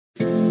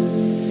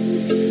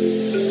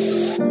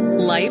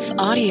Life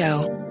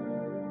Audio.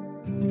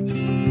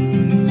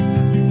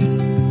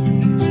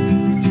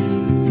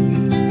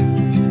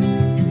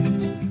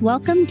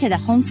 Welcome to the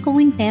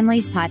Homeschooling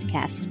Families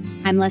Podcast.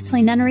 I'm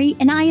Leslie Nunnery,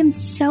 and I am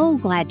so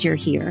glad you're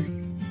here.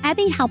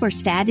 Abby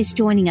Halberstadt is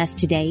joining us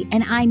today,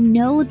 and I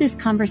know this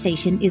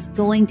conversation is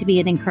going to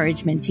be an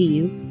encouragement to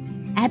you.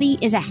 Abby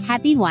is a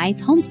happy wife,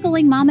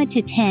 homeschooling mama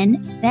to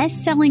 10,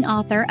 best-selling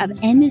author of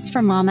M is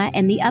for Mama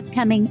and the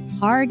upcoming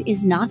Hard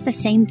is Not the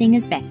Same Thing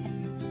as Bad.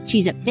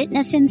 She's a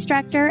fitness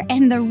instructor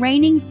and the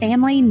reigning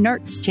family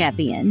NERTS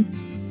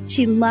champion.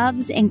 She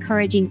loves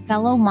encouraging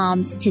fellow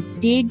moms to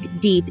dig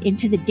deep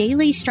into the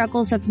daily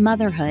struggles of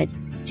motherhood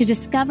to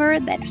discover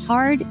that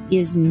hard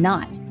is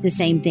not the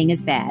same thing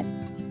as bad.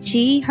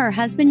 She, her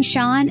husband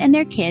Sean, and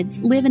their kids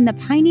live in the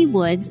piney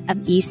woods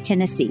of East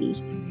Tennessee.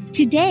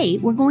 Today,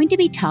 we're going to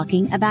be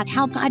talking about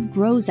how God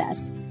grows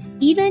us,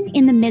 even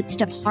in the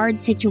midst of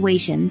hard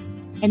situations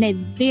and a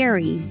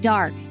very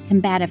dark,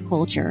 combative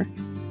culture.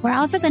 We're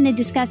also going to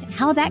discuss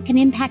how that can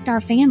impact our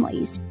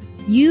families.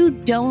 You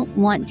don't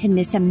want to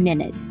miss a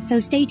minute, so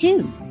stay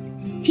tuned.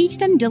 Teach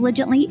Them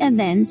Diligently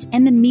events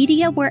and the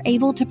media we're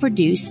able to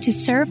produce to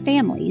serve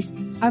families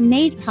are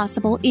made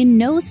possible in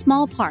no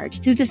small part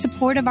through the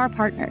support of our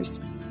partners.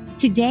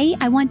 Today,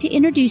 I want to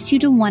introduce you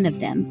to one of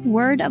them,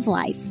 Word of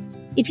Life.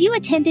 If you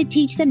attended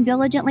Teach Them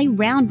Diligently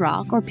Round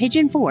Rock or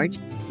Pigeon Forge,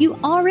 you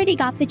already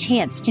got the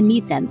chance to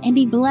meet them and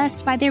be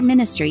blessed by their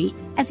ministry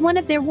as one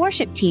of their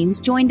worship teams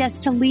joined us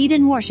to lead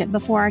in worship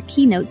before our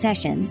keynote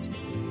sessions.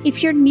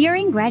 If you're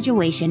nearing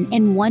graduation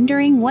and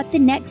wondering what the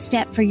next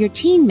step for your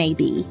teen may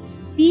be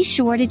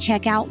sure to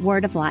check out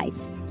Word of Life.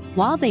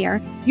 While there,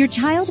 your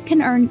child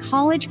can earn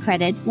college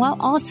credit while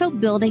also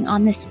building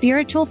on the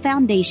spiritual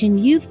foundation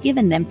you've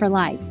given them for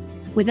life.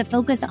 With a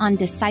focus on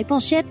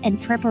discipleship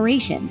and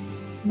preparation,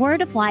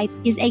 Word of Life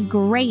is a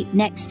great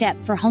next step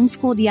for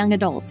homeschooled young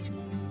adults.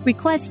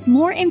 Request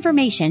more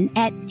information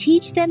at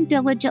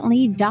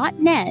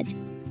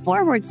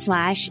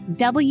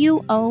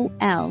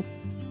teachthemdiligently.net/WOL.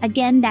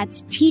 Again,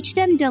 that's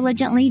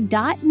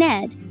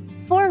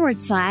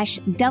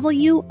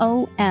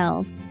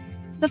teachthemdiligently.net/WOL.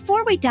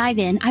 Before we dive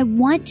in, I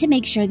want to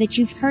make sure that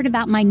you've heard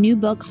about my new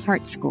book,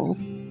 Heart School.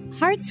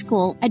 Heart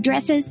School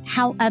addresses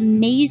how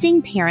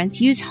amazing parents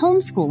use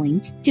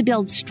homeschooling to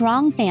build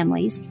strong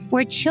families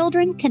where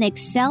children can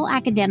excel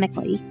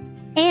academically,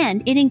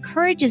 and it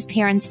encourages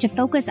parents to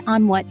focus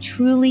on what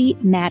truly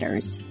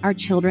matters, our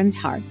children's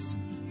hearts.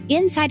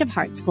 Inside of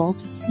Heart School,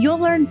 you'll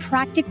learn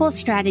practical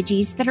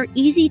strategies that are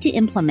easy to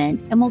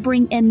implement and will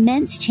bring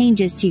immense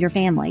changes to your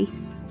family.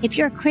 If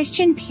you're a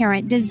Christian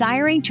parent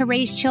desiring to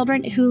raise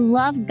children who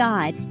love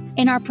God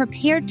and are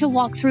prepared to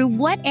walk through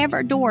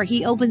whatever door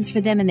He opens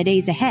for them in the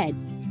days ahead,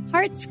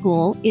 Heart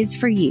School is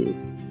for you.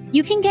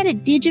 You can get a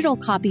digital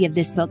copy of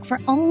this book for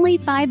only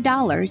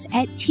 $5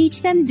 at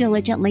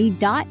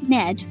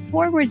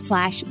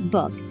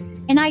teachthemdiligently.net/book,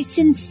 and I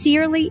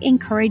sincerely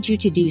encourage you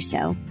to do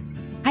so.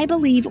 I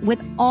believe with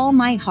all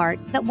my heart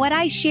that what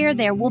I share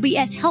there will be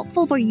as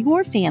helpful for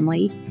your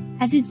family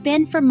as it's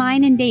been for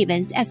mine and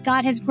David's as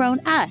God has grown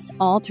us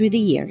all through the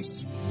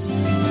years.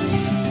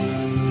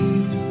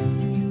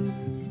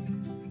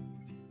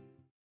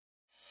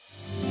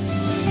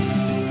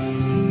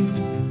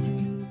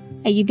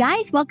 Hey, you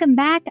guys, welcome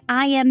back.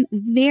 I am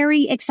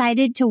very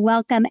excited to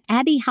welcome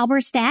Abby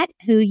Halberstadt,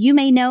 who you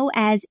may know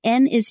as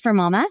M is for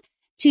Mama,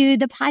 to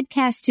the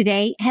podcast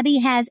today. Abby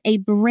has a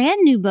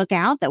brand new book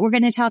out that we're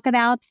going to talk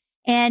about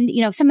and,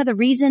 some of the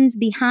reasons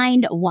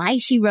behind why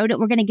she wrote it.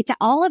 We're going to get to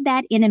all of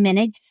that in a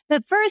minute.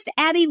 But first,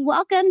 Abby,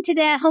 welcome to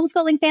the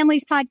Homeschooling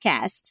Families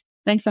Podcast.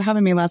 Thanks for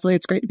having me, Leslie.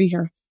 It's great to be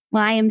here.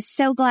 Well, I am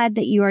so glad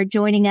that you are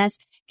joining us.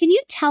 Can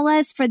you tell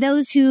us, for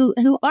those who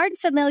aren't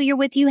familiar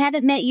with you,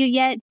 haven't met you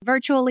yet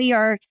virtually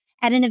or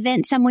at an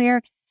event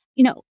somewhere,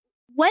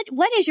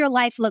 what does your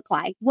life look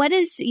like? What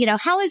is,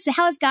 how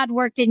has God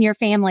worked in your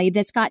family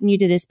that's gotten you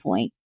to this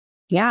point?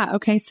 Yeah.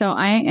 Okay. So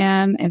I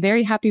am a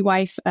very happy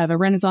wife of a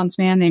Renaissance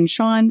man named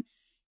Sean.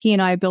 He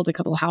and I built a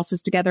couple of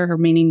houses together,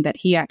 meaning that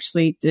he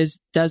actually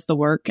does the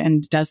work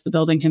and does the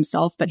building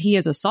himself, but he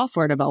is a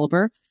software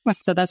developer.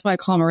 So that's why I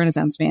call him a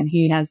Renaissance man.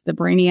 He has the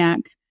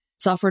brainiac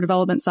software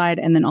development side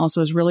and then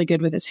also is really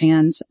good with his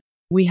hands.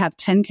 We have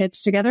 10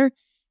 kids together,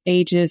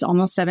 ages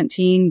almost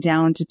 17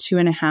 down to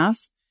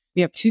 2.5.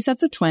 We have 2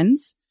 sets of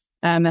twins.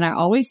 And I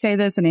always say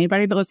this, and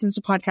anybody that listens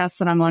to podcasts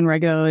that I'm on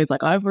regularly is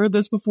like, I've heard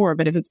this before,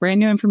 but if it's brand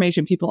new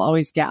information, people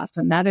always gasp.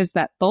 And that is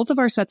that both of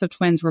our sets of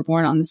twins were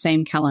born on the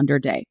same calendar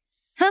day.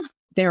 Huh.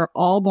 They're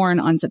all born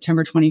on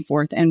September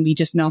 24th, and we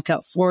just knock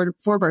out four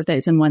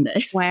birthdays in one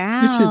day.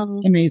 Wow. Which is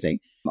amazing.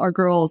 Our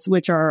girls,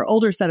 which are our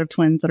older set of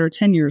twins that are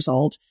 10 years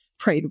old,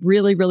 prayed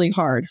really, really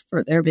hard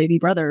for their baby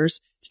brothers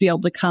to be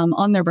able to come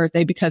on their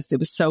birthday because it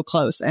was so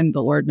close, and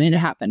the Lord made it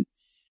happen.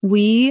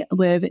 We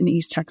live in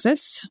East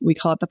Texas. We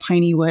call it the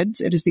Piney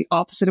Woods. It is the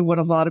opposite of what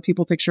a lot of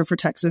people picture for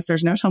Texas.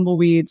 There's no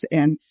tumbleweeds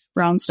and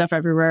brown stuff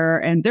everywhere.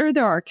 And there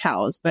are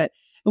cows, but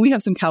we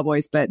have some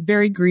cowboys, but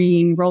very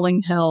green,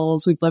 rolling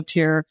hills. We've lived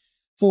here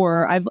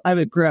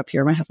I grew up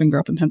here. My husband grew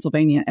up in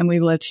Pennsylvania, and we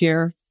lived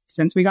here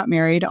since we got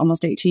married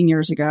almost 18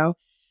 years ago.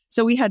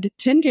 So we had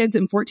 10 kids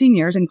in 14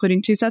 years,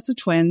 including 2 sets of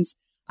twins.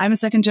 I'm a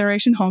second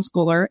generation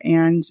homeschooler.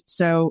 And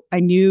so I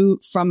knew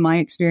from my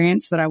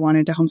experience that I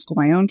wanted to homeschool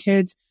my own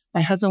kids.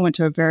 My husband went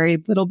to a very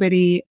little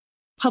bitty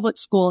public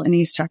school in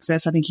East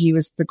Texas. I think he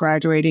was the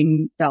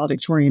graduating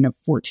valedictorian of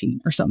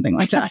 14 or something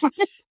like that.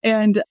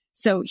 And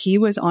so he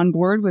was on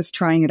board with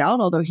trying it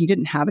out, although he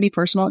didn't have any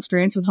personal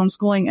experience with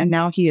homeschooling. And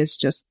now he is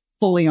just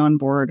fully on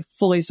board,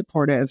 fully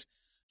supportive,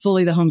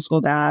 fully the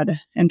homeschool dad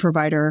and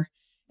provider.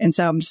 And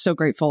so I'm just so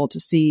grateful to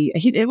see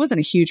it wasn't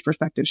a huge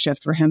perspective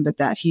shift for him, but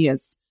that he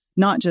has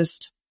not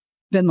just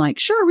been like,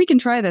 sure, we can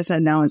try this.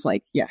 And now is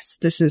like, yes,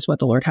 this is what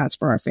the Lord has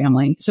for our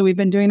family. So we've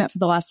been doing that for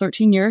the last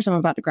 13 years. I'm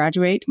about to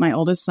graduate my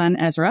oldest son,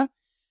 Ezra.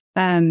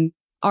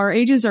 Our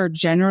ages are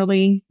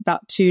generally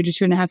about 2 to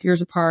 2.5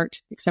 years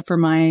apart, except for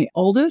my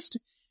oldest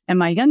and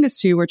my youngest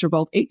 2, which are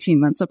both 18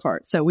 months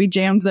apart. So we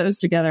jammed those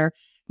together.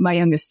 My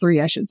youngest 3,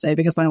 I should say,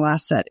 because my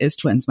last set is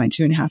twins. My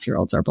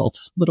 2.5-year-olds are both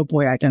little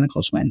boy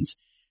identical twins.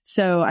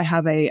 So I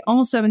have a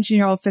almost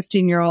 17-year-old,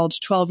 15-year-old,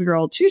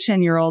 12-year-old, 2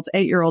 10-year-olds,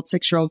 8-year-old,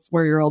 6-year-old,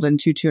 4-year-old, and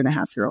 2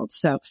 2.5-year-olds.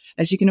 So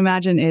as you can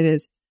imagine, it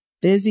is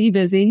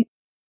busy.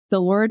 The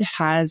Lord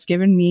has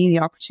given me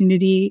the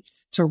opportunity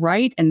to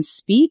write and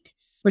speak,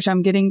 which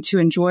I'm getting to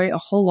enjoy a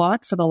whole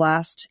lot for the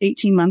last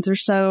 18 months or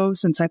so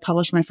since I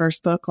published my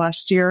first book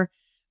last year.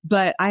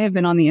 But I have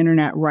been on the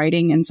internet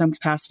writing in some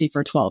capacity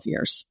for 12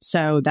 years.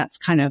 So that's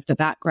kind of the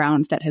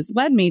background that has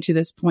led me to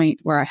this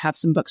point where I have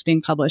some books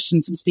being published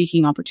and some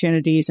speaking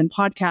opportunities and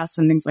podcasts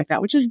and things like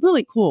that, which is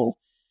really cool.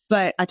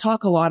 But I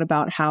talk a lot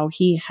about how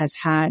he has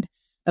had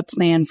a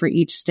plan for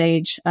each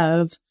stage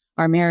of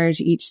our marriage,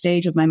 each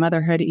stage of my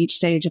motherhood, each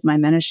stage of my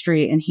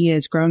ministry. And he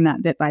has grown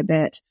that bit by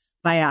bit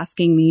by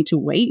asking me to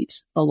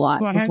wait a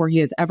lot before he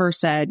has ever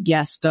said,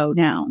 yes, go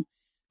now.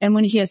 And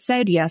when he has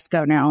said, yes,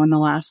 go now in the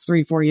last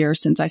 3-4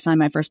 years since I signed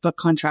my first book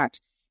contract,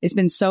 it's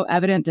been so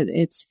evident that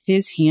it's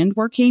his hand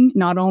working,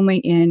 not only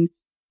in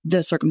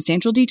the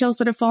circumstantial details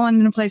that have fallen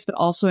into place, but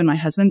also in my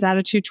husband's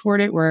attitude toward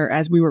it,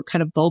 whereas we were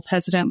kind of both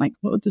hesitant, like,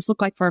 what would this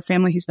look like for our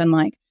family? He's been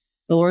like,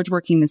 the Lord's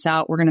working this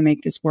out. We're going to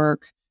make this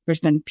work.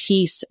 There's been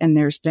peace and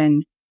there's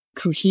been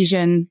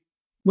cohesion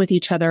with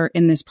each other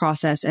in this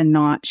process and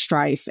not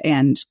strife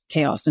and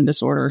chaos and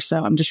disorder.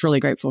 So I'm just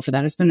really grateful for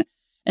that. It's been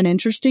an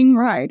interesting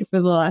ride for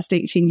the last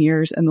 18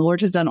 years. And the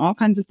Lord has done all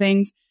kinds of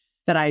things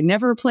that I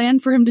never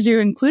planned for him to do,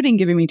 including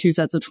giving me 2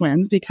 sets of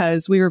twins,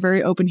 because we were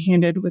very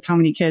open-handed with how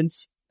many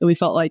kids that we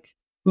felt like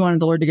we wanted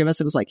the Lord to give us.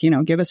 It was like,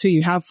 give us who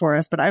you have for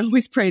us. But I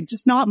always prayed,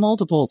 just not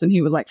multiples. And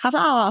he was like, how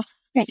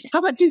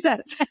about 2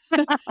 sets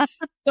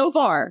so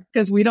far?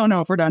 Because we don't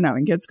know if we're done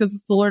having kids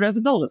because the Lord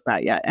hasn't told us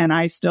that yet. And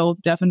I still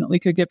definitely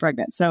could get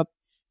pregnant. So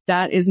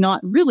that is not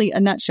really a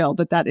nutshell,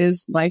 but that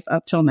is life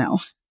up till now.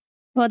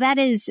 Well,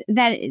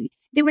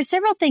 there were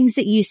several things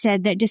that you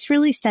said that just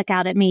really stuck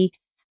out at me.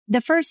 The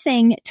first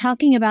thing,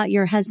 talking about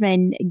your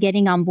husband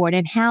getting on board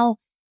and how,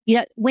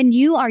 when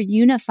you are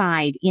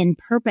unified in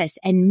purpose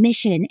and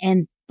mission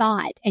and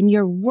thought and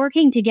you're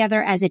working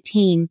together as a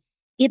team,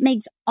 it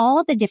makes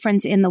all the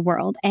difference in the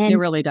world. And it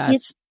really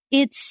does.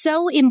 It's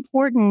so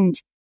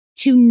important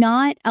to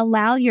not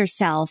allow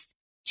yourself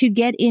to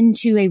get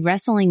into a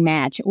wrestling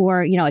match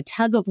or, a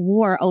tug of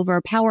war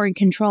over power and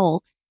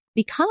control,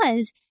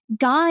 because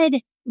God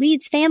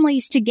leads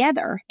families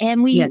together,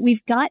 and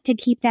we've got to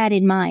keep that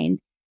in mind.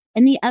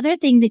 And the other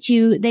thing that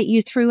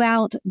you threw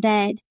out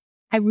that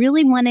I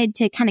really wanted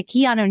to kind of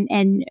key on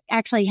and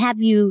actually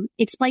have you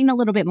explain a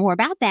little bit more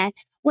about that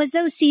was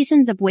those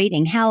seasons of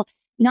waiting. How,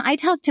 I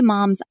talk to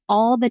moms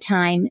all the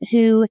time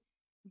who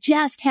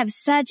just have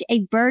such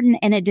a burden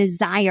and a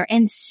desire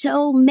and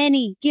so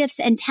many gifts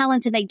and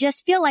talents, and they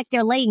just feel like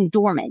they're laying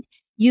dormant.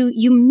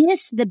 You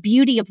miss the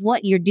beauty of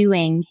what you're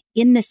doing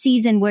in the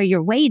season where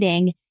you're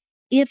waiting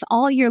if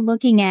all you're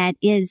looking at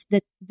is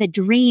the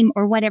dream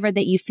or whatever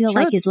that you feel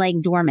like is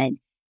laying dormant.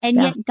 And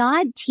yet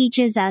God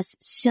teaches us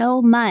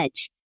so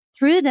much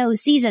through those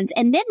seasons.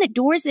 And then the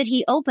doors that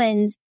he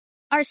opens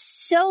are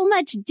so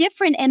much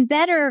different and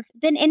better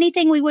than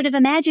anything we would have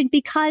imagined,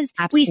 because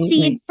we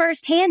see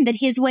firsthand that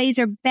his ways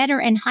are better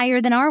and higher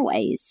than our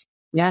ways.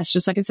 Yes,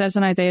 just like it says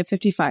in Isaiah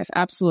 55.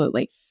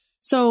 Absolutely.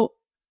 So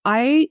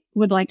I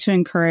would like to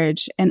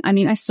encourage, and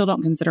I still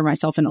don't consider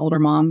myself an older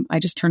mom. I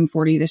just turned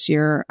 40 this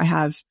year. I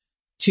have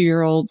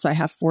 2-year-olds. I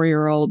have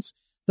 4-year-olds,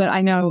 but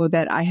I know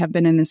that I have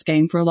been in this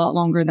game for a lot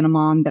longer than a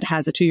mom that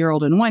has a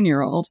 2-year-old and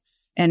 1-year-old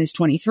and is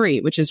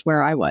 23, which is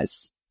where I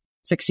was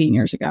 15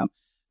 years ago.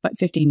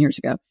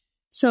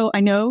 So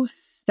I know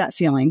that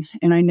feeling,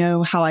 and I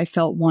know how I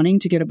felt wanting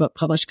to get a book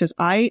published, because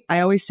I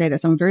always say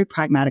this, I'm a very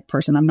pragmatic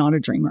person. I'm not a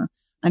dreamer.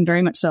 I'm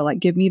very much so like,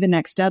 give me the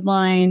next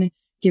deadline,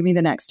 give me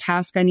the next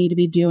task I need to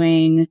be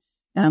doing.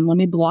 Let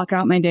me block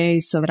out my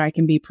days so that I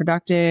can be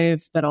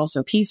productive, but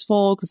also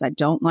peaceful, because I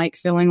don't like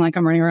feeling like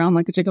I'm running around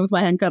like a chicken with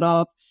my head cut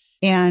off.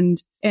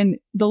 And the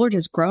Lord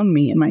has grown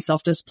me in my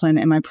self-discipline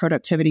and my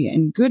productivity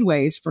in good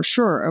ways for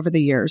sure over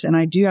the years. And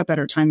I do have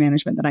better time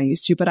management than I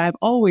used to, but I've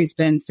always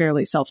been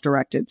fairly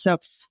self-directed. So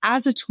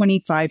as a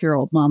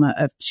 25-year-old mama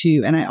of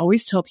 2, and I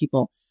always tell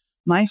people,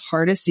 my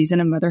hardest season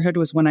of motherhood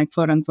was when I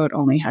quote unquote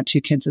only had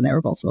 2 kids and they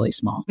were both really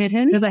small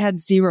because I had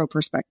zero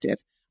perspective.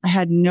 I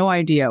had no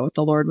idea what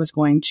the Lord was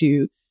going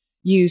to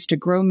use to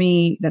grow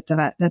me,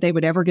 that they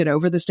would ever get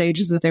over the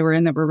stages that they were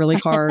in that were really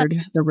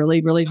hard, the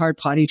really, really hard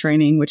potty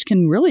training, which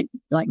can really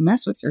like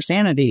mess with your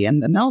sanity,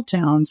 and the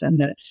meltdowns and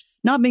the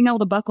not being able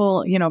to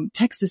buckle.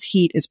 Texas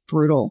heat is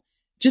brutal.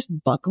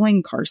 Just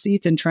buckling car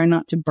seats and trying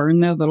not to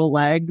burn their little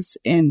legs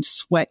and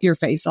sweat your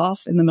face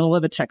off in the middle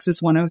of a Texas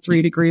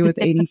 103 degree with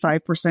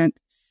 85%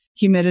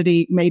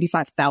 humidity,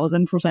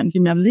 85,000%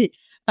 humidity.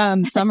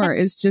 Summer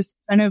is just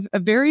kind of a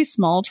very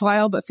small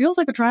trial, but feels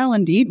like a trial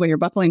indeed when you're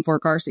buckling 4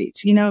 car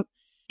seats,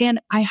 and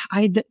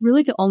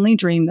really the only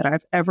dream that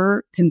I've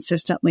ever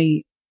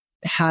consistently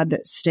had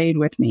that stayed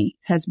with me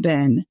has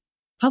been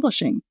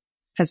publishing.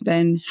 Has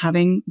been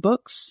having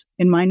books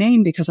in my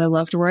name because I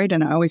love to write,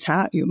 and I always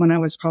had when I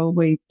was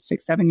probably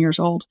 6-7 years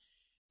old.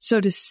 So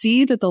to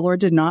see that the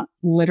Lord did not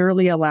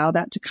literally allow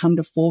that to come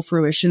to full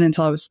fruition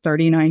until I was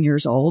 39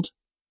 years old,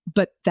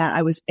 but that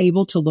I was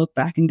able to look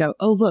back and go,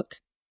 oh, look,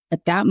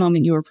 at that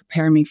moment you were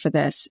preparing me for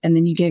this. And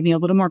then you gave me a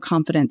little more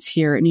confidence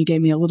here, and you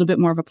gave me a little bit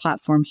more of a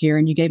platform here,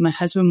 and you gave my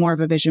husband more of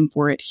a vision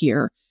for it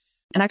here.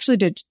 And actually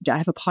I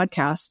have a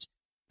podcast,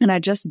 and I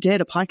just did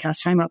a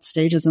podcast talking about the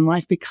stages in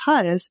life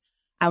because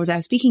I was at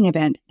a speaking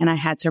event and I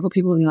had several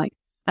people be like,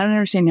 I don't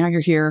understand how you're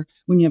here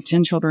when you have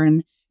 10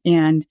 children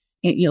and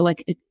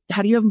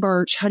how do you have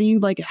birch? How do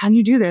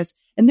you do this?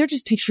 And they're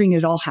just picturing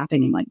it all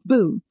happening like,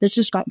 boom, this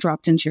just got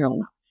dropped into your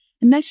lap.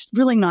 And that's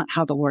really not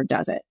how the Lord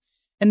does it.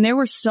 And there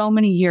were so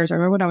many years. I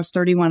remember when I was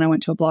 31, I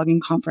went to a blogging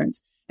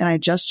conference and I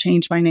just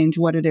changed my name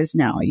to what it is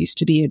now. I used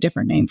to be a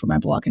different name for my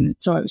blog. And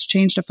so I was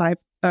changed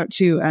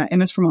to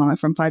MS for Mama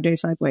from 5 Days,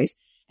 5 Ways.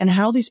 And I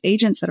had all these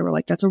agents that were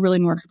like, that's a really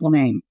marketable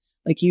name.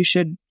 Like you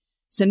should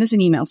send us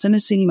an email.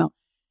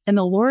 And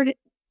the Lord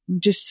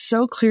just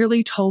so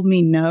clearly told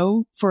me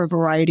no for a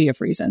variety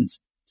of reasons.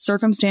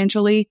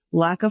 Circumstantially,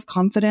 lack of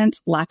confidence,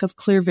 lack of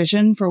clear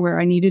vision for where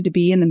I needed to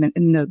be in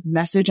the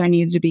message I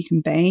needed to be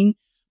conveying,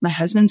 my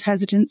husband's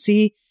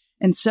hesitancy.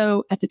 And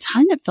so at the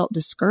time it felt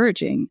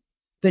discouraging,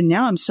 but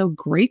now I'm so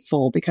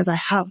grateful because I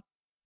have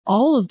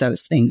all of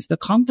those things, the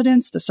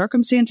confidence, the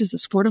circumstances, the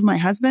support of my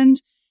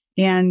husband,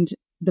 and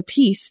the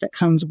peace that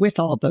comes with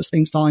all of those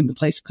things falling into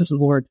place because of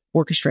the Lord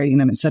orchestrating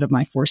them instead of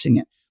my forcing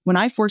it. When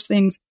I force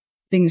things,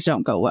 things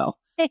don't go well.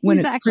 Exactly. When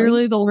it's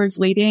clearly the Lord's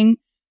leading,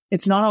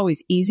 it's not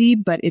always easy,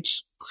 but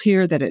it's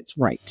clear that it's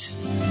right.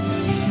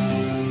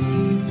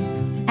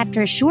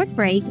 After a short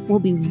break, we'll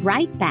be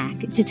right back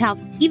to talk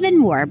even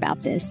more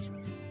about this.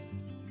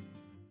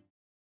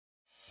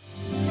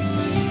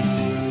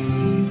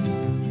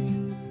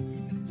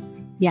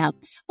 Yeah.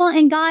 Well,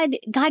 and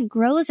God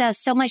grows us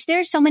so much. There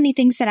are so many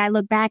things that I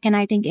look back and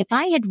I think if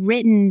I had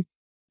written,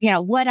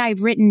 what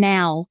I've written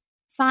now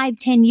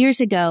 5-10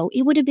 years ago,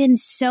 it would have been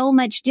so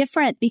much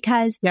different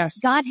because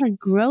God has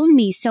grown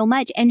me so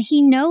much, and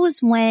he knows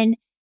when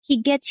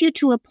he gets you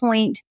to a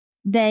point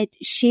that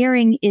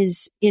sharing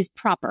is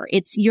proper.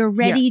 You're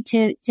ready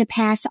to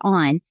pass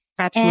on.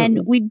 Absolutely.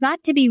 And we've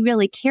got to be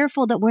really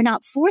careful that we're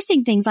not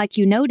forcing things like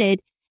you noted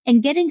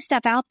and getting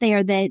stuff out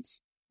there that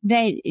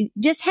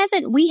just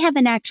we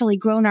haven't actually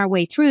grown our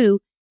way through,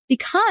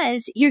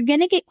 because you're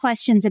going to get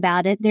questions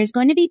about it. There's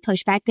going to be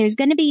pushback. There's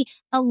going to be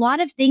a lot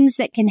of things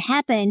that can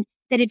happen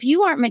that if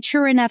you aren't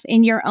mature enough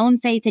in your own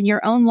faith and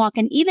your own walk,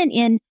 and even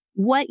in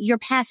what you're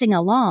passing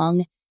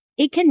along,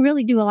 it can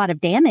really do a lot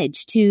of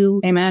damage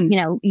to, Amen.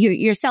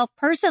 Yourself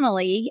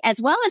personally, as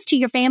well as to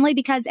your family,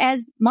 because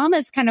as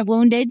mama's kind of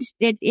wounded,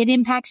 it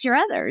impacts your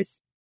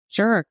others.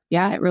 Sure.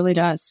 Yeah, it really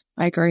does.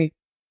 I agree.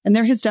 And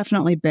there has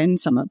definitely been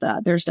some of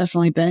that. There's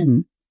definitely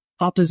been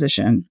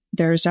opposition.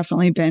 There's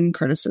definitely been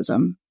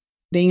criticism.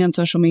 Being on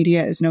social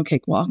media is no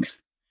cakewalk.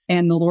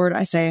 And the Lord,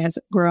 I say, has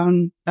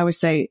grown. I would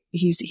say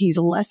he's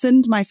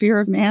lessened my fear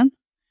of man,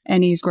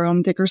 and he's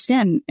grown thicker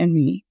skin in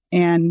me.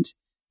 And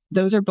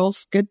those are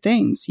both good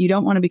things. You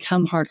don't want to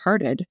become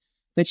hard-hearted,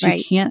 but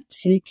you can't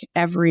take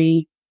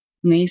every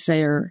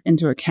naysayer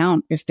into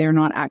account if they're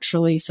not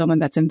actually someone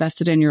that's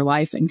invested in your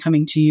life and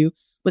coming to you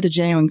with a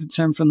genuine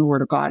concern from the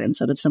Word of God,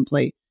 instead of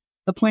simply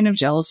a point of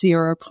jealousy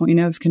or a point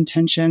of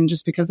contention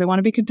just because they want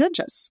to be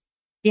contentious.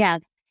 Yeah.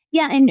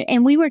 Yeah.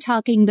 And we were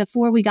talking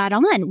before we got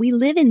on. We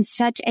live in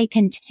such a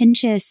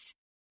contentious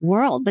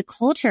world. The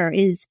culture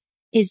is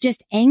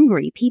just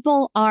angry.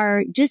 People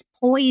are just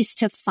poised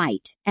to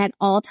fight at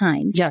all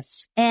times.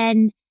 Yes.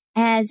 And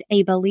as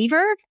a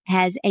believer,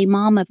 as a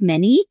mom of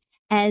many,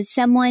 as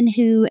someone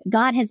who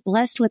God has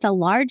blessed with a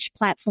large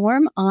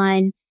platform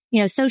on,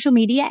 social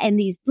media and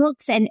these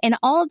books and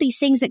all of these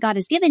things that God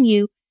has given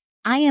you,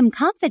 I am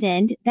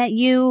confident that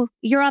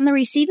you're on the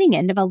receiving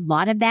end of a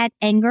lot of that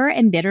anger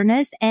and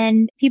bitterness,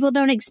 and people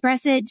don't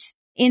express it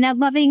in a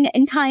loving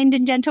and kind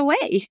and gentle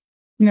way.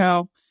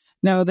 No,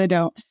 they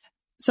don't.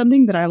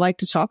 Something that I like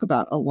to talk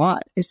about a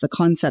lot is the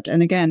concept.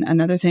 And again,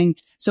 another thing.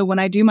 So when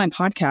I do my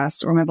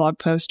podcast or my blog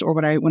post or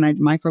when I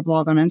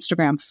microblog on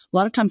Instagram, a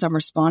lot of times I'm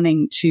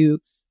responding to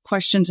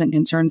questions and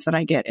concerns that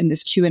I get in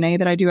this Q&A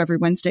that I do every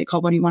Wednesday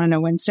called What Do You Want to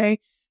Know Wednesday?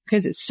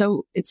 because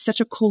it's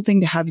such a cool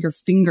thing to have your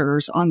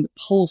fingers on the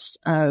pulse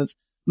of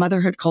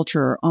motherhood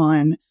culture,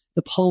 on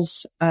the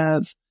pulse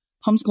of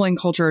homeschooling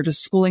culture, or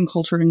just schooling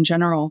culture in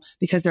general,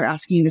 because they're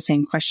asking you the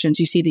same questions.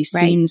 You see these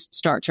themes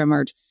start to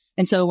emerge.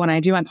 And so when I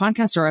do my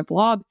podcast or I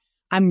blog,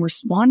 I'm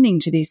responding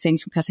to these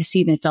things because I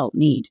see the felt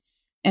need.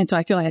 And so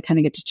I feel like I kind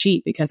of get to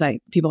cheat because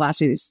people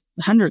ask me these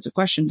hundreds of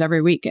questions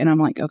every week. And I'm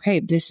like, okay,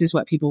 this is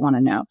what people want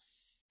to know.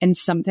 And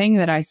something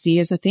that I see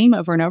as a theme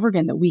over and over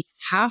again that we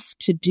have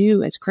to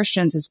do as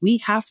Christians is we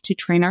have to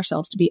train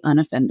ourselves to be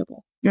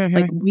unoffendable. Mm-hmm.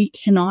 Like we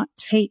cannot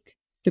take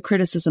the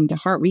criticism to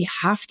heart. We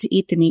have to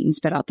eat the meat and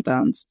spit out the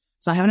bones.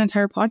 So I have an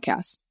entire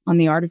podcast on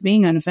the art of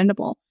being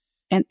unoffendable.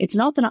 And it's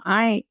not that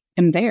I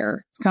am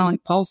there. It's kind of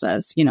like Paul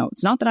says,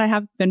 it's not that I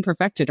have been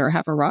perfected or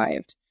have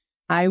arrived.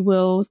 I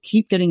will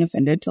keep getting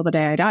offended till the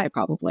day I die,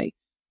 probably.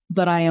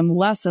 But I am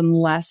less and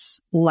less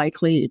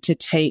likely to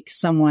take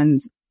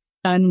someone's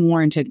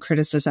unwarranted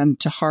criticism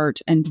to heart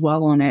and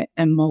dwell on it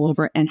and mull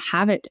over it and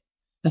have it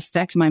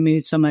affect my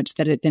mood so much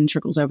that it then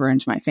trickles over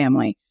into my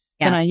family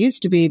than I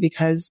used to be,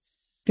 because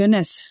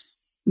goodness,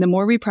 the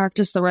more we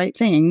practice the right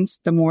things,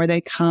 the more they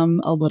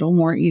come a little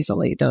more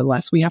easily, the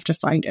less we have to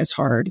fight as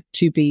hard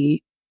to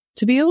be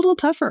a little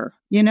tougher,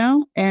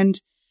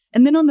 And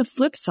then on the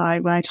flip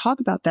side, when I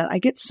talk about that, I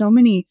get so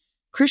many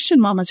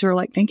Christian mamas who are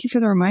like, thank you for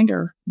the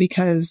reminder,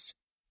 because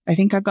I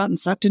think I've gotten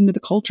sucked into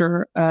the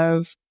culture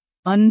of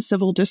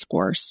uncivil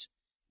discourse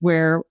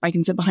where I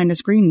can sit behind a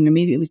screen and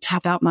immediately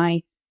tap out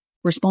my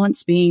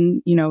response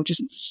being,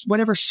 just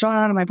whatever shot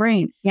out of my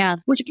brain. Yeah.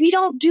 Which we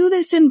don't do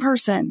this in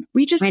person.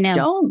 We just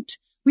don't.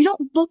 We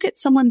don't look at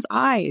someone's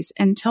eyes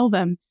and tell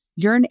them,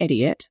 you're an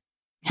idiot.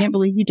 Can't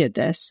believe you did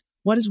this.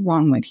 What is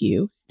wrong with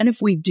you? And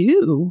if we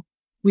do,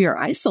 we are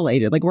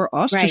isolated, like we're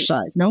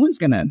ostracized. Right. No one's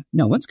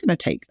gonna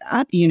take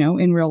that,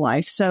 in real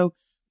life. So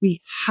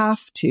we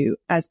have to,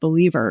 as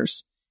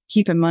believers,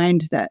 keep in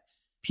mind that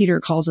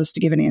Peter calls us to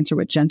give an answer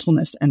with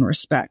gentleness and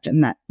respect.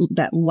 And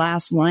that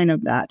last line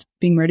of that,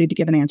 being ready to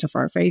give an answer for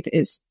our faith,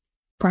 is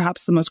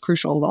perhaps the most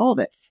crucial of all of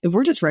it. If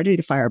we're just ready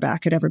to fire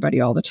back at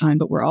everybody all the time,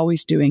 but we're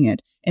always doing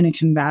it in a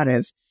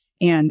combative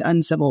and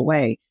uncivil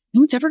way,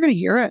 no one's ever going to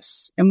hear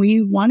us. And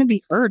we want to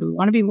be heard. We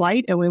want to be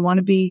light, and we want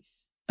to be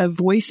a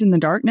voice in the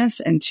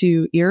darkness and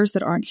to ears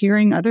that aren't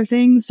hearing other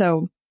things.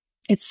 So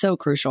it's so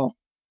crucial.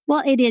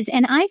 Well, it is.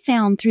 And I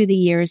found through the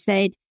years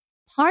that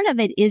part of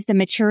it is the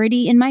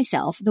maturity in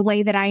myself, the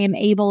way that I am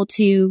able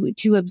to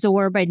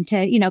absorb and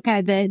to,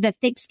 kind of the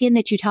thick skin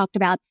that you talked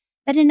about.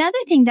 But another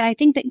thing that I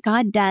think that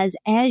God does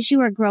as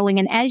you are growing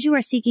and as you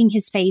are seeking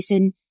his face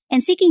and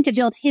seeking to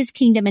build his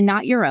kingdom and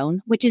not your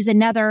own, which is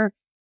another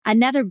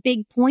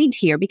big point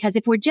here, because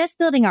if we're just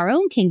building our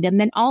own kingdom,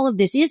 then all of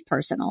this is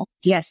personal.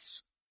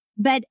 Yes.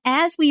 But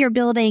as we are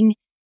building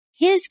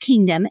his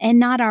kingdom and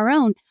not our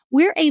own,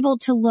 we're able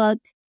to look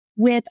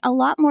with a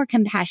lot more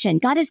compassion.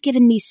 God has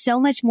given me so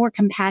much more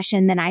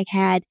compassion than I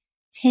had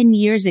 10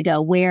 years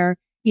ago, where,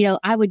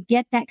 I would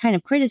get that kind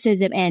of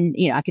criticism and,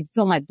 I could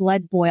feel my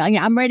blood boil.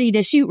 I'm ready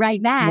to shoot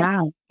right back.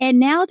 Wow. And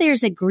now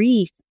there's a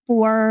grief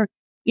for,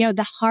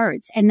 the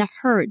hearts and the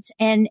hurts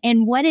and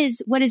what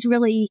is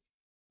really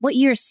what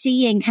you're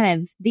seeing,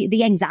 kind of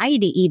the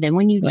anxiety, even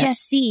when you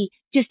just see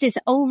just this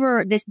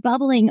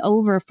bubbling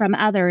over from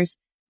others.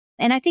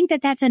 And I think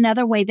that that's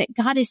another way that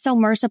God is so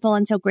merciful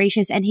and so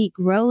gracious, and he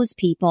grows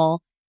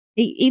people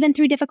even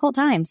through difficult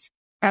times.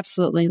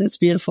 Absolutely. That's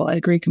beautiful. I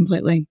agree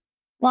completely.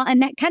 Well,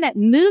 and that kind of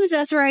moves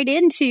us right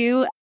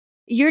into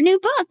your new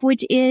book,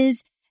 which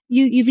is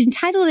you've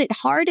entitled it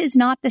 "Hard is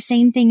Not the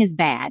Same Thing as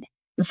Bad."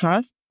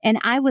 Uh-huh. And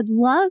I would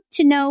love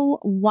to know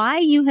why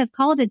you have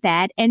called it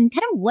that, and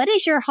kind of what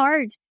is your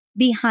heart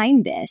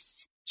behind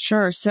this?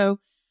 Sure. So,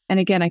 and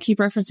again, I keep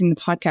referencing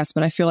the podcast,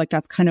 but I feel like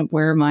that's kind of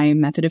where my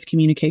method of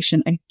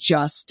communication. I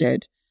just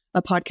did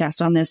a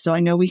podcast on this, so I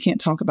know we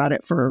can't talk about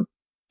it for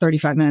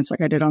 35 minutes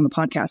like I did on the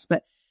podcast.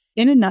 But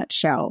in a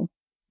nutshell,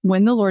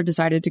 when the Lord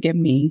decided to give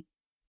me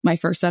my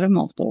first set of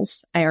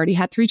multiples, I already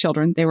had 3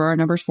 children. They were our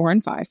numbers 4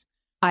 and 5.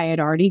 I had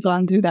already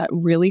gone through that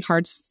really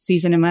hard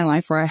season in my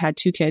life where I had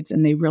 2 kids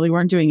and they really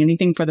weren't doing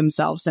anything for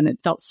themselves. And it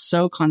felt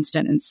so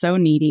constant and so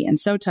needy and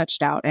so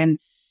touched out. And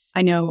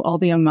I know all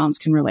the young moms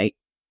can relate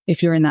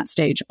if you're in that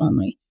stage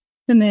only.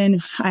 And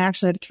then I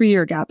actually had a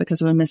 3-year gap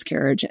because of a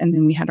miscarriage. And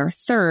then we had our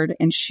third,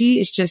 and she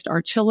is just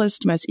our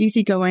chillest, most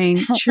easygoing,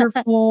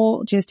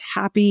 cheerful, just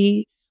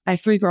happy. I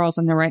have 3 girls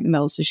and they're right in the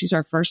middle. So she's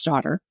our first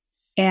daughter.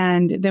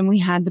 And then we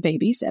had the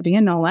babies, Evie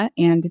and Nola,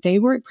 and they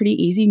were pretty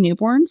easy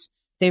newborns.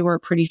 They were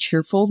pretty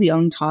cheerful,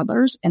 young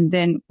toddlers. And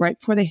then right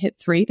before they hit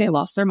 3, they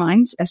lost their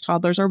minds, as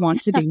toddlers are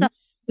wont to do.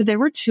 But there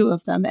were 2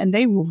 of them, and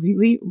they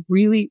really,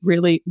 really,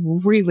 really,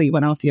 really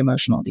went off the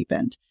emotional deep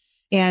end.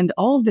 And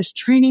all of this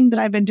training that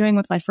I've been doing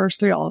with my first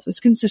 3, all of this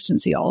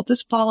consistency, all of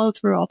this follow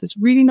through, all this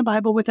reading the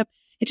Bible with them,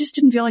 it just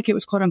didn't feel like it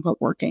was quote unquote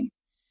working.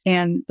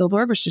 And the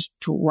Lord was just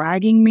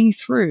dragging me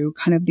through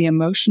kind of the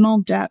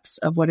emotional depths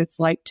of what it's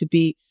like to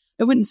be,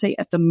 I wouldn't say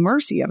at the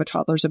mercy of a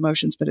toddler's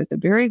emotions, but at the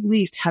very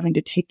least having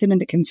to take them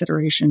into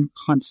consideration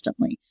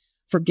constantly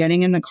for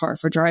getting in the car,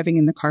 for driving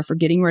in the car, for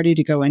getting ready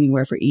to go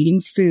anywhere, for eating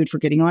food, for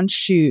getting on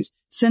shoes,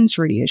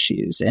 sensory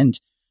issues and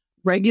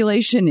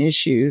regulation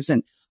issues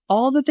and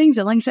all the things.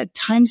 And like I said,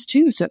 times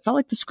two. So it felt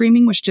like the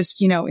screaming was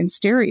just, in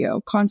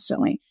stereo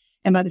constantly.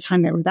 And by the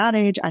time they were that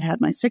age, I'd had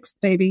my sixth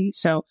baby.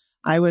 So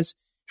I was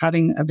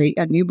having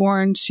a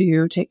newborn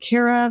to take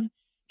care of.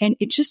 And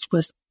it just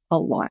was a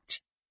lot.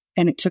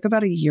 And it took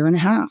about 1.5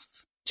 years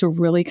to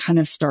really kind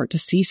of start to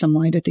see some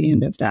light at the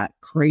end of that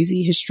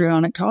crazy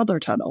histrionic toddler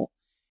tunnel.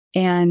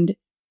 And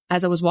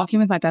as I was walking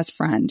with my best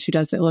friend who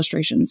does the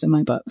illustrations in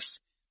my books,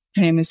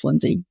 her name is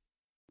Lindsay,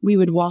 we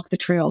would walk the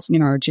trails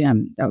near our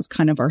gym. That was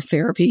kind of our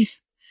therapy.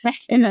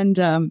 And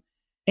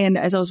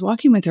as I was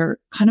walking with her,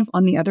 kind of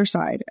on the other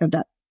side of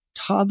that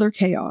toddler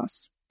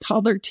chaos,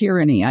 toddler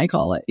tyranny, I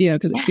call it,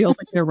 because it feels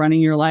like they're running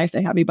your life.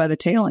 They have you by the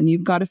tail and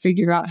you've got to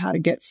figure out how to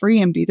get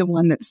free and be the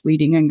one that's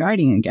leading and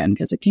guiding again,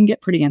 because it can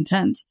get pretty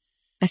intense.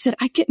 I said,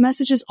 I get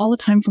messages all the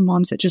time from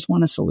moms that just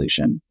want a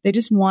solution. They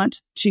just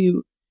want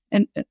to,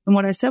 and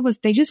what I said was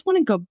they just want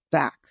to go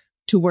back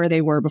to where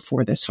they were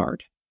before this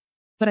hard.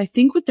 But I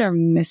think what they're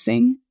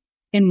missing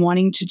in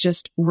wanting to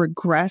just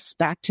regress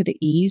back to the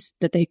ease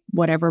that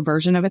whatever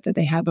version of it that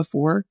they had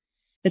before,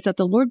 is that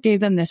the Lord gave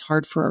them this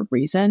hard for a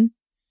reason.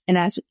 And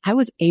as I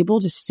was able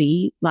to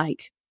see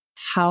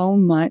how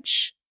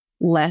much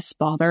less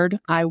bothered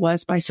I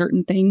was by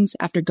certain things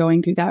after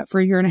going through that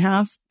for 1.5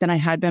 years than I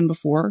had been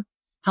before,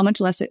 how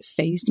much less it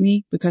fazed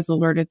me because the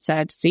Lord had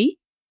said, see,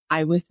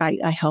 I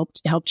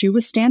helped you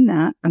withstand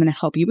that. I'm going to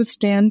help you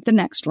withstand the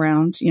next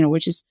round,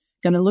 which is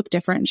going to look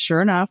different. And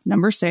sure enough,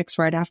 number 6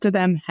 right after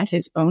them had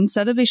his own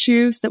set of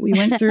issues that we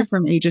went through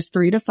from ages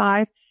 3 to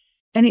 5.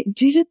 And it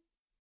didn't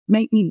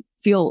make me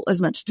feel as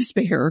much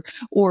despair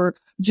or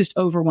just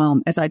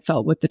overwhelmed as I'd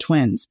felt with the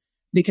twins,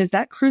 because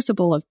that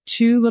crucible of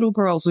 2 little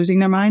girls losing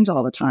their minds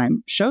all the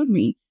time showed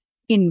me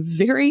in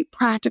very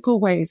practical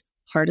ways,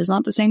 hard is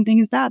not the same thing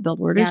as bad. The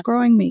Lord is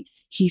growing me.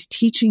 He's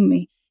teaching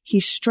me.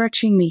 He's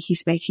stretching me.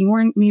 He's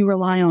making me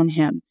rely on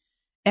him.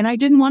 And I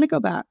didn't want to go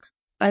back.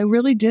 I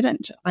really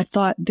didn't. I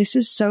thought this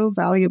is so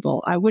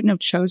valuable. I wouldn't have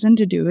chosen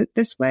to do it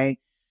this way.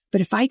 But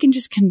if I can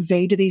just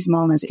convey to these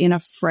mamas in a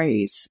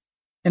phrase,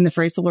 and the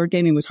phrase the Lord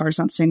gave me was hard is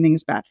not the same thing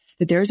as bad,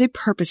 that there is a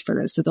purpose for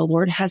this, that the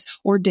Lord has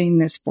ordained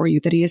this for you,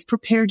 that he has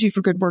prepared you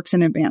for good works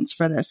in advance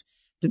for this,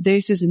 that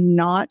this is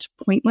not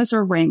pointless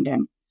or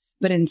random,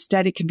 but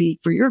instead it can be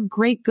for your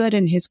great good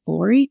and his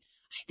glory.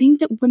 I think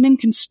that women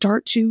can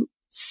start to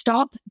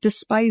stop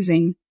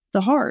despising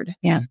the hard.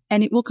 Yeah.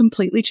 And it will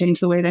completely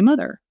change the way they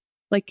mother.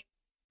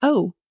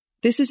 Oh,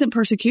 this isn't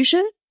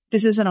persecution.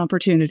 This is an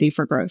opportunity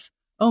for growth.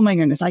 Oh my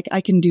goodness,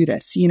 I can do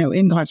this,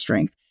 in God's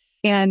strength.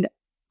 And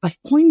I've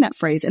coined that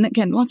phrase. And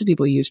again, lots of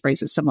people use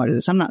phrases similar to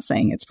this. I'm not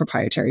saying it's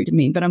proprietary to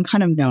me, but I'm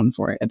kind of known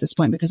for it at this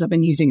point because I've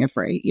been using it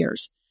for 8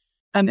 years.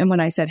 And when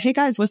I said, hey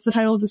guys, what's the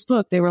title of this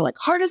book? They were like,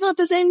 hard is not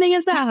the same thing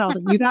as that. I was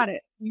like, you got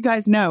it. You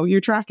guys know,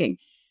 you're tracking.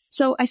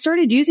 So I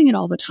started using it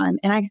all the time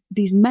and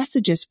these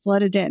messages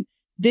flooded in.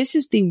 This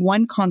is the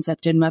one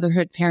concept in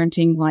motherhood,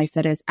 parenting, life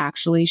that has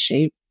actually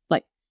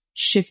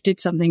shifted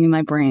something in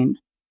my brain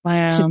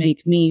to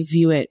make me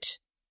view it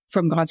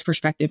from God's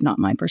perspective, not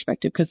my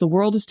perspective. Because the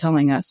world is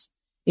telling us,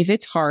 if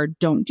it's hard,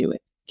 don't do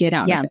it. Get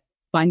out of it.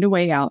 Find a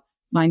way out.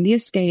 Find the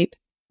escape.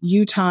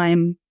 You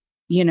time.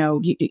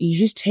 You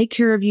just take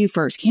care of you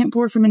first. Can't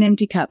pour from an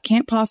empty cup.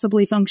 Can't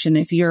possibly function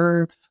if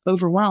you're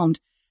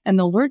overwhelmed. And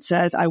the Lord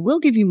says, I will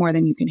give you more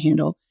than you can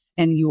handle.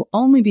 And you will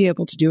only be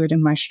able to do it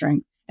in my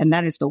strength. And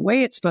that is the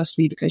way it's supposed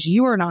to be, because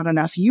you are not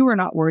enough. You are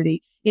not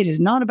worthy. It is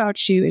not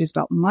about you. It is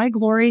about my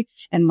glory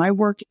and my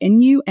work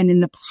in you. And in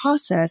the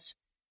process,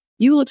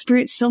 you will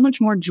experience so much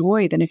more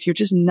joy than if you're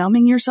just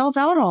numbing yourself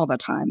out all the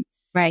time.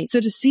 Right. So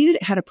to see that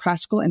it had a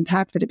practical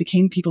impact, that it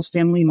became people's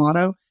family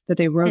motto, that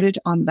they wrote it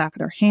on the back of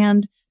their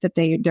hand, that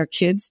their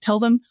kids tell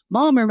them,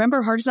 Mom,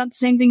 remember, hard is not the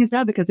same thing as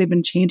that, because they've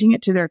been chanting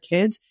it to their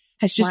kids,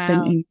 has just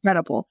been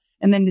incredible.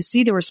 And then to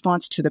see the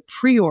response to the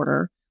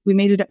pre-order, we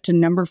made it up to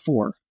number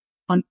 4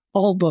 on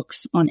all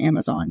books on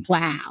Amazon.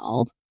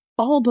 Wow.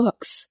 All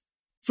books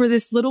for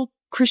this little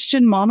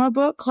Christian mama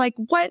book.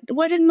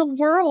 What in the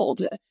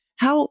world?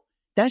 How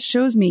that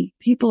shows me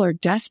people are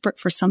desperate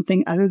for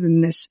something other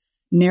than this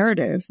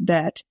narrative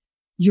that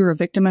you're a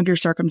victim of your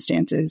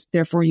circumstances,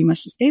 therefore you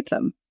must escape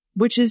them,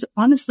 which is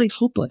honestly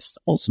hopeless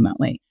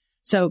ultimately.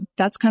 So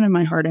that's kind of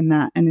my heart in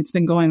that. And it's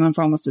been going on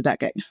for almost a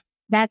decade.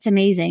 That's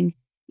amazing.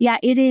 Yeah,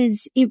 it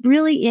is. It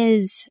really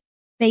is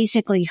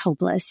basically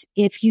hopeless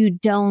if you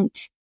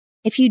don't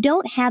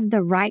have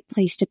the right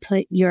place to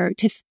put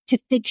to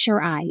fix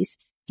your eyes.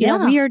 You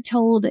know, we are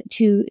told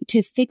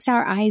to fix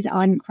our eyes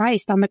on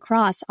Christ, on the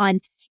cross,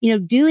 on,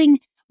 doing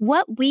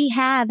what we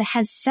have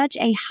has such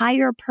a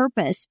higher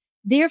purpose.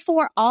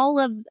 Therefore, all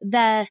of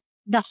the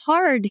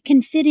hard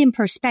can fit in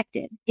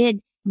perspective.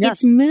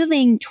 It's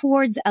moving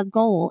towards a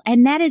goal.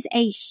 And that is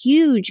a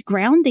huge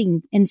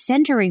grounding and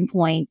centering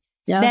point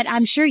that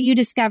I'm sure you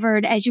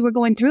discovered as you were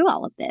going through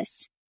all of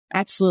this.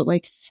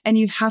 Absolutely. And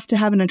you have to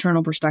have an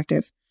eternal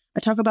perspective. I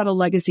talk about a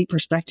legacy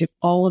perspective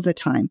all of the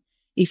time.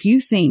 If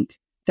you think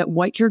that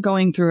what you're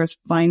going through is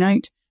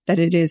finite, that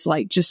it is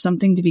like just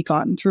something to be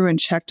gotten through and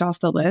checked off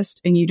the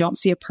list, and you don't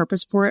see a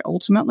purpose for it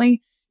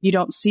ultimately. You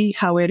don't see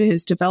how it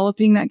is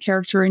developing that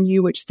character in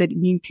you, which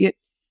then you get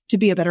to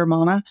be a better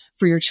mama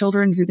for your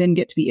children, who then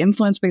get to be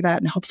influenced by that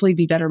and hopefully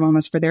be better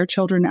mamas for their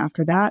children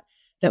after that,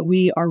 that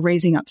we are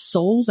raising up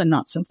souls and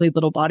not simply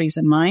little bodies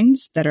and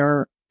minds that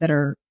are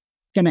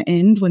going to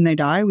end when they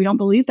die. We don't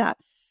believe that.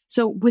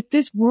 So with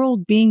this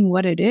world being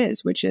what it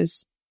is, which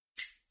is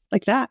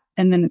like that,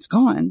 and then it's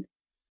gone,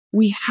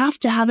 we have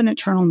to have an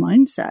eternal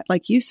mindset.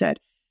 Like you said,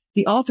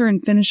 the author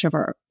and finisher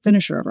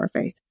of our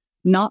faith,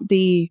 not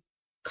the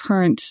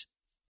current,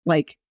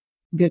 like,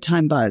 good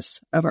time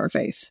buzz of our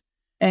faith.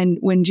 And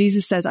when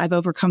Jesus says, I've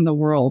overcome the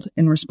world,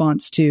 in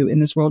response to, in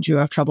this world you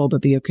have trouble,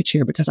 but be of good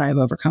cheer because I have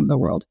overcome the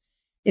world.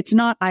 It's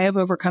not, I have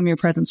overcome your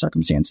present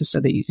circumstances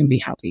so that you can be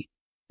happy.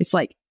 It's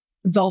like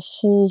the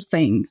whole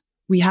thing.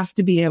 We have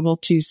to be able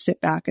to sit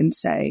back and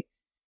say,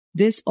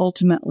 this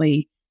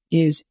ultimately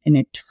is an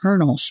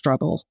eternal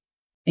struggle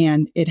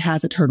and it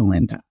has eternal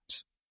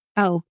impact.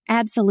 Oh,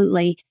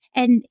 absolutely.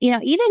 And,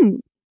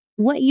 even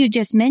what you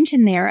just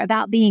mentioned there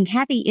about being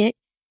happy,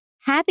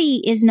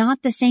 happy is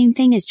not the same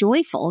thing as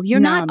joyful. You're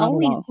not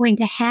always going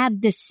to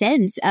have the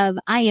sense of,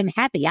 I am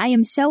happy. I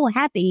am so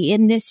happy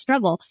in this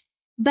struggle.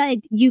 But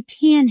you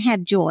can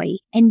have joy,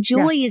 and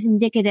joy is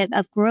indicative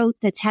of growth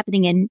that's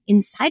happening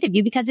inside of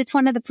you, because it's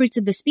one of the fruits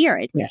of the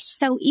Spirit. Yes.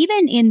 So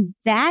even in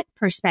that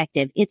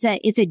perspective, it's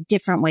a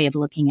different way of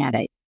looking at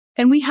it.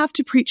 And we have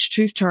to preach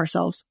truth to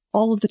ourselves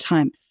all of the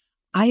time.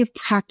 I have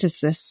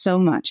practiced this so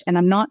much, and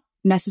I'm not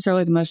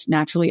necessarily the most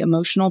naturally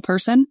emotional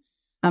person.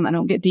 I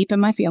don't get deep in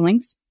my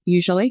feelings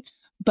usually,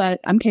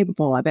 but I'm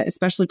capable of it,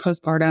 especially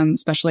postpartum,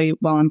 especially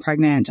while I'm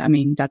pregnant. I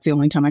mean, that's the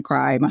only time I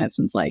cry. My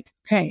husband's like,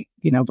 okay,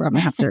 we're going to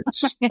have to,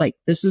 like,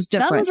 this is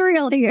different. Something's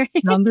real here.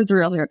 Something's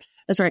real here.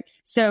 That's right.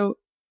 So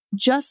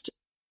just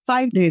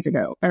 5 days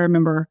ago, I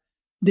remember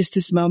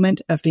this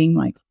moment of being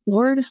like,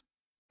 Lord,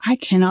 I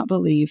cannot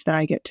believe that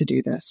I get to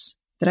do this,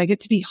 that I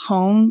get to be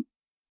home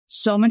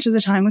so much of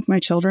the time with my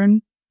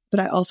children. But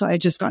I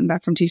had just gotten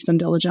back from Teach Them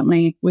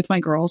Diligently with my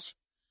girls.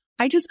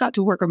 I just got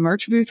to work a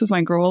merch booth with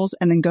my girls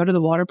and then go to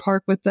the water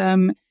park with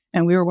them.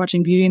 And we were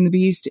watching Beauty and the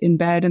Beast in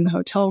bed in the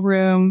hotel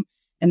room.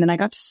 And then I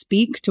got to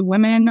speak to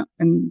women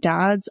and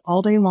dads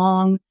all day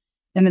long.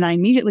 And then I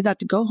immediately got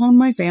to go home to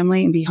my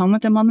family and be home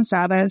with them on the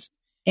Sabbath.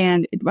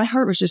 And my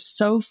heart was just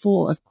so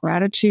full of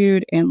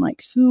gratitude and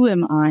like, who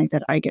am I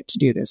that I get to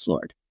do this,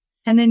 Lord?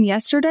 And then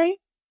yesterday,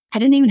 I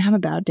didn't even have a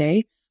bad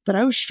day, but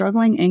I was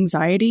struggling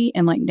anxiety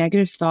and like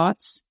negative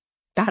thoughts,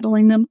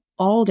 battling them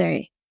all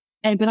day.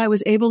 But I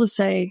was able to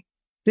say,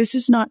 this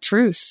is not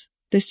truth.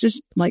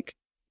 There's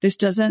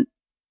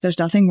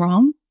nothing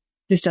wrong.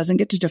 This doesn't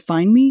get to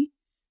define me.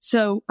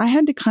 So I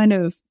had to kind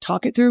of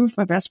talk it through with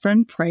my best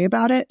friend, pray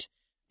about it,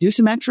 do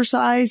some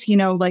exercise, do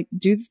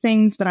the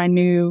things that I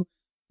knew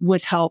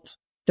would help,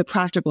 the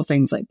practical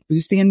things like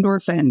boost the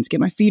endorphins, get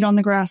my feet on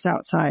the grass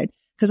outside.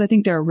 Because I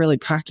think there are really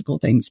practical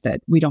things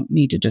that we don't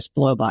need to just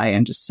blow by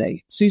and just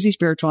say, Susie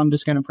spiritual, I'm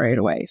just going to pray it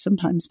away.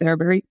 Sometimes there are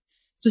very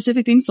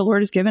specific things the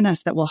Lord has given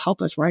us that will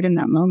help us right in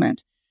that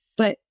moment.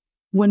 But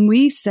when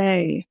we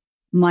say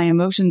my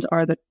emotions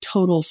are the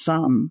total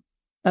sum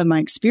of my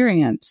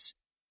experience,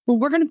 well,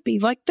 we're going to be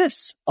like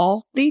this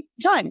all the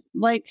time.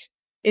 Like,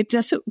 it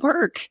doesn't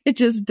work. It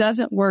just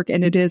doesn't work.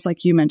 And it is,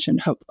 like you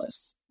mentioned,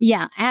 hopeless.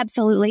 Yeah,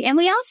 absolutely. And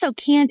we also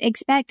can't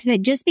expect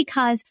that just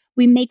because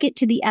we make it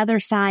to the other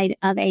side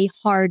of a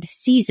hard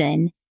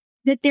season,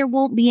 that there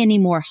won't be any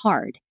more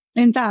hard.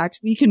 In fact,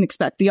 we can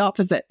expect the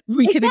opposite.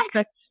 We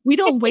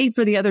don't wait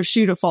for the other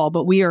shoe to fall,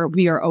 but we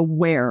are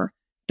aware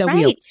that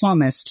we are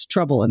promised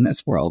trouble in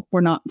this world.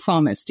 We're not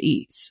promised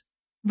ease.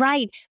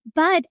 Right.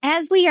 But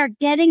as we are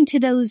getting to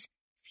those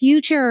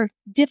future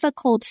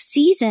difficult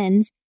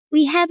seasons,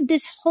 we have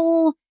this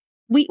whole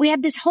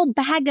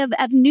bag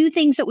of new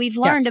things that we've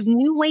learned, of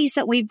new ways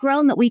that we've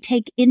grown, that we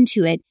take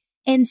into it.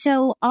 And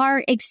so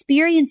our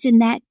experience in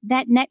that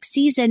next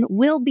season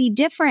will be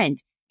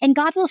different, and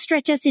God will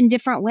stretch us in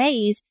different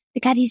ways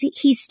because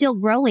he's still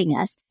growing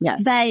us.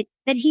 Yes.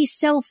 But he's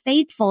so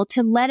faithful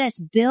to let us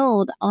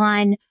build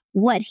on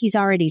what he's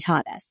already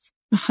taught us.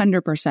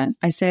 100%.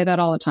 I say that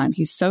all the time.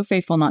 He's so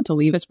faithful not to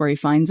leave us where he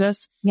finds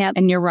us. Yep.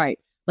 And you're right.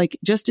 Like,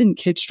 just in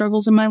kid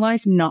struggles in my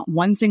life, not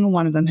one single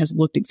one of them has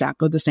looked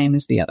exactly the same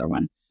as the other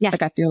one. Yeah.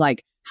 Like, I feel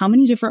like, how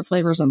many different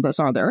flavors of this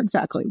are there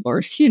exactly,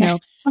 Lord?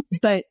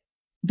 But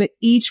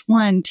each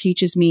one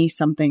teaches me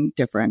something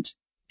different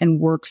and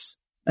works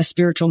a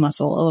spiritual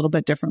muscle a little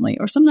bit differently,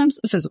 or sometimes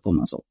a physical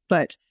muscle.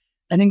 But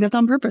I think that's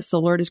on purpose.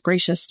 The Lord is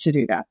gracious to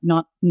do that,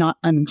 not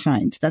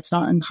unkind. That's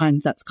not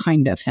unkind. That's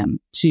kind of him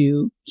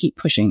to keep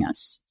pushing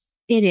us.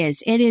 It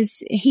is.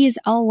 He is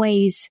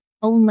always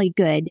only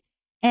good.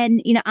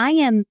 And,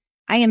 I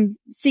am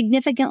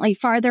significantly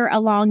farther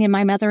along in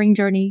my mothering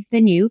journey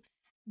than you,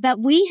 but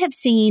we have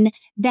seen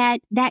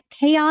that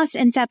chaos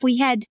and stuff. We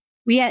had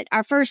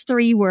our first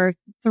 3 were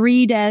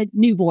 3 to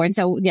newborn.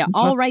 So,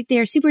 all right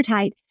there, super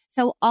tight.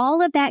 So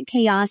all of that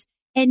chaos.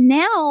 And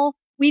now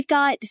We've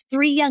got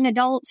 3 young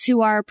adults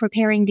who are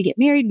preparing to get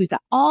married. We've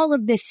got all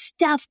of this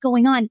stuff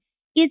going on.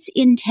 It's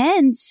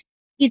intense.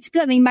 It's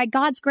good. I mean, by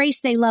God's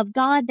grace, they love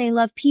God. They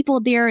love people.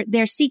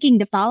 They're seeking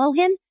to follow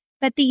him,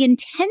 but the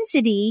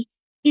intensity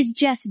is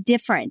just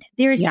different.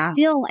 There's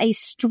still a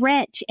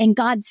stretch, and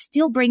God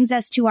still brings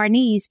us to our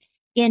knees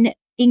in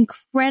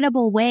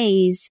incredible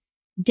ways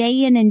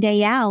day in and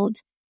day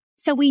out.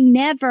 So we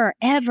never,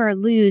 ever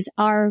lose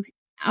our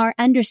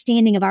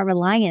understanding of our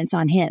reliance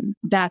on him.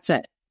 That's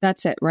it.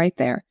 That's it right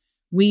there.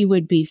 We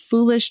would be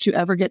foolish to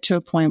ever get to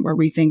a point where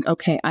we think,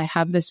 okay, I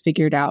have this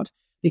figured out,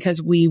 because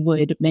we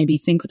would maybe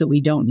think that we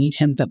don't need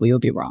him, but we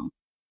would be wrong.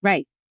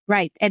 Right,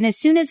 right. And as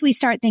soon as we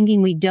start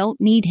thinking we don't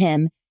need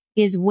him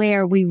is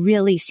where we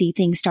really see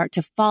things start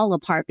to fall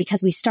apart,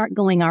 because we start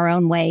going our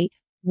own way,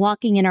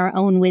 walking in our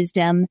own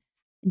wisdom,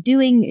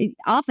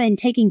 often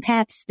taking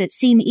paths that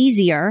seem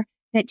easier,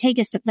 that take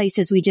us to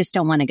places we just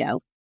don't want to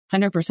go.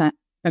 100%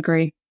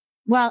 agree.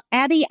 Well,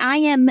 Abby, I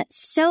am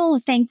so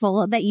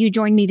thankful that you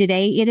joined me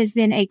today. It has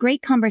been a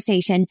great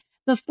conversation.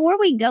 Before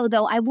we go,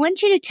 though, I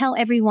want you to tell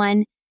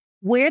everyone,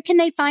 where can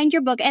they find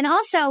your book? And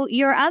also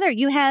you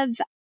have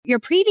your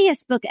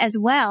previous book as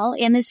well,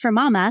 M is for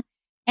Mama.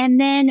 And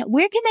then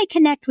where can they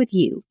connect with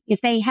you if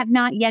they have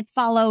not yet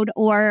followed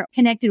or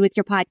connected with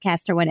your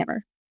podcast or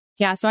whatever?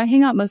 Yeah. So I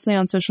hang out mostly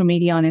on social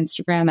media, on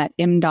Instagram at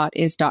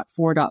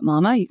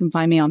m.is.for.mama. You can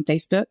find me on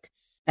Facebook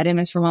at M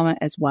is for Mama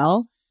as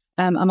well.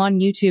 I'm on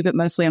YouTube, but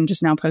mostly I'm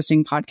just now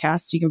posting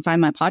podcasts. You can find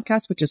my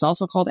podcast, which is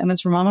also called M is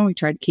for Mama. We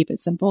try to keep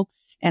it simple.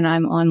 And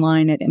I'm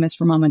online at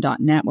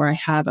msformama.net, where I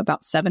have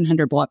about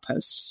 700 blog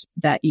posts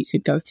that you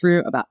could go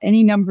through about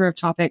any number of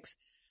topics,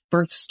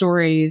 birth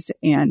stories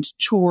and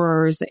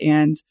chores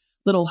and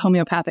little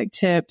homeopathic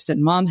tips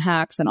and mom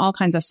hacks and all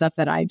kinds of stuff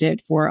that I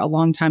did for a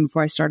long time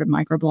before I started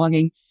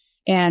microblogging.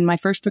 And my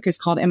first book is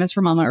called M is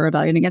for Mama, A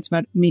Rebellion Against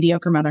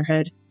Mediocre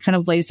Motherhood. Kind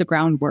of lays the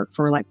groundwork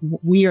for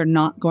we are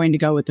not going to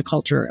go with the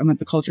culture and what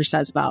the culture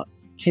says about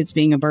kids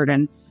being a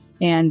burden.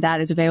 And that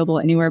is available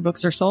anywhere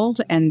books are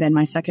sold. And then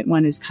my second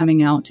one is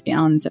coming out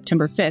on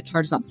September 5th.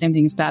 Hard is not the same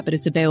thing as bad, but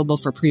it's available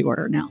for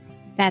pre-order now.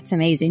 That's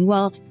amazing.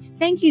 Well,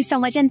 thank you so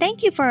much. And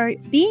thank you for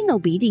being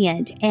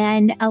obedient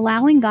and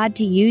allowing God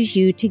to use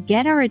you to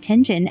get our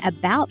attention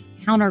about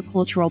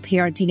countercultural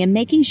parenting and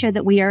making sure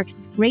that we are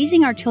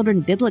raising our children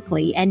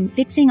biblically and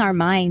fixing our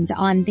minds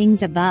on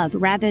things above,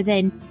 rather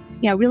than,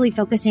 really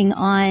focusing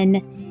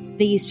on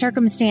the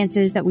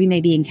circumstances that we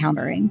may be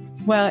encountering.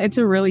 Well, it's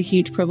a really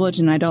huge privilege,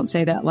 and I don't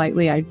say that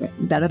lightly.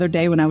 That other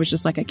day when I was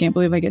just like, I can't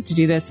believe I get to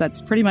do this,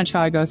 that's pretty much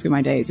how I go through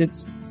my days.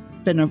 It's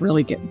been a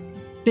really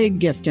big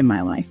gift in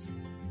my life.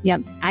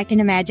 Yep, I can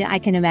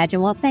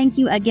imagine. Well, thank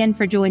you again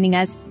for joining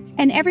us.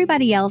 And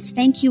everybody else,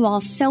 thank you all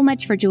so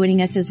much for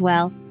joining us as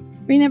well.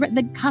 Remember,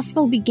 the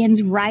gospel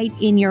begins right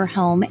in your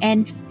home.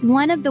 And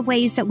one of the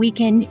ways that we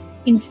can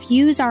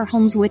infuse our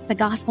homes with the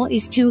gospel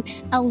is to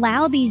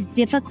allow these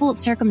difficult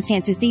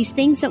circumstances, these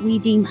things that we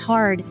deem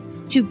hard,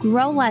 to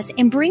grow us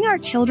and bring our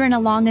children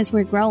along as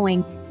we're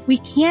growing. We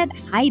can't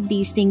hide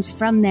these things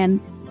from them,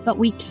 but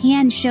we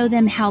can show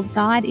them how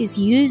God is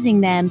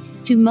using them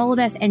to mold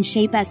us and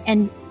shape us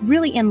and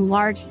really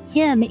enlarge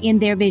him in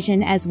their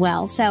vision as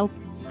well. So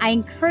I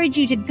encourage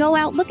you to go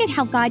out, look at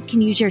how God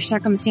can use your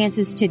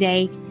circumstances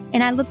today.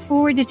 And I look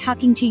forward to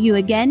talking to you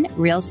again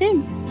real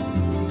soon.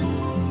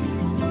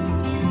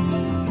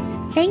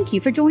 Thank you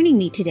for joining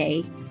me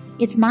today.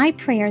 It's my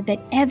prayer that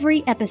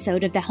every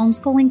episode of the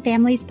Homeschooling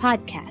Families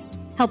podcast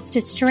helps to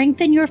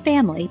strengthen your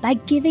family by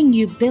giving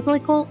you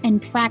biblical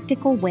and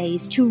practical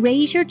ways to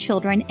raise your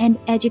children and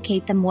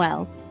educate them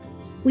well.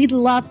 We'd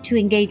love to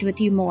engage with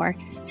you more,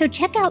 so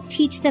check out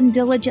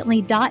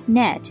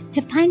teachthemdiligently.net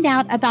to find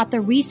out about the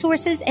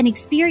resources and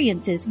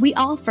experiences we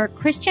offer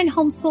Christian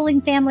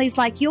homeschooling families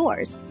like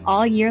yours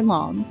all year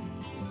long.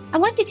 I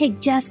want to take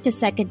just a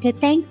second to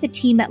thank the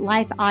team at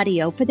Life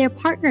Audio for their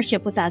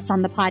partnership with us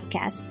on the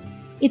podcast.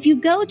 If you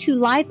go to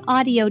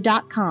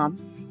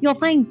lifeaudio.com, you'll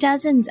find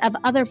dozens of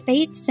other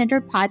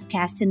faith-centered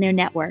podcasts in their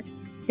network.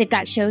 They've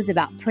got shows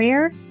about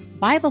prayer,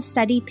 Bible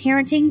study,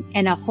 parenting,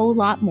 and a whole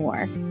lot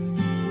more.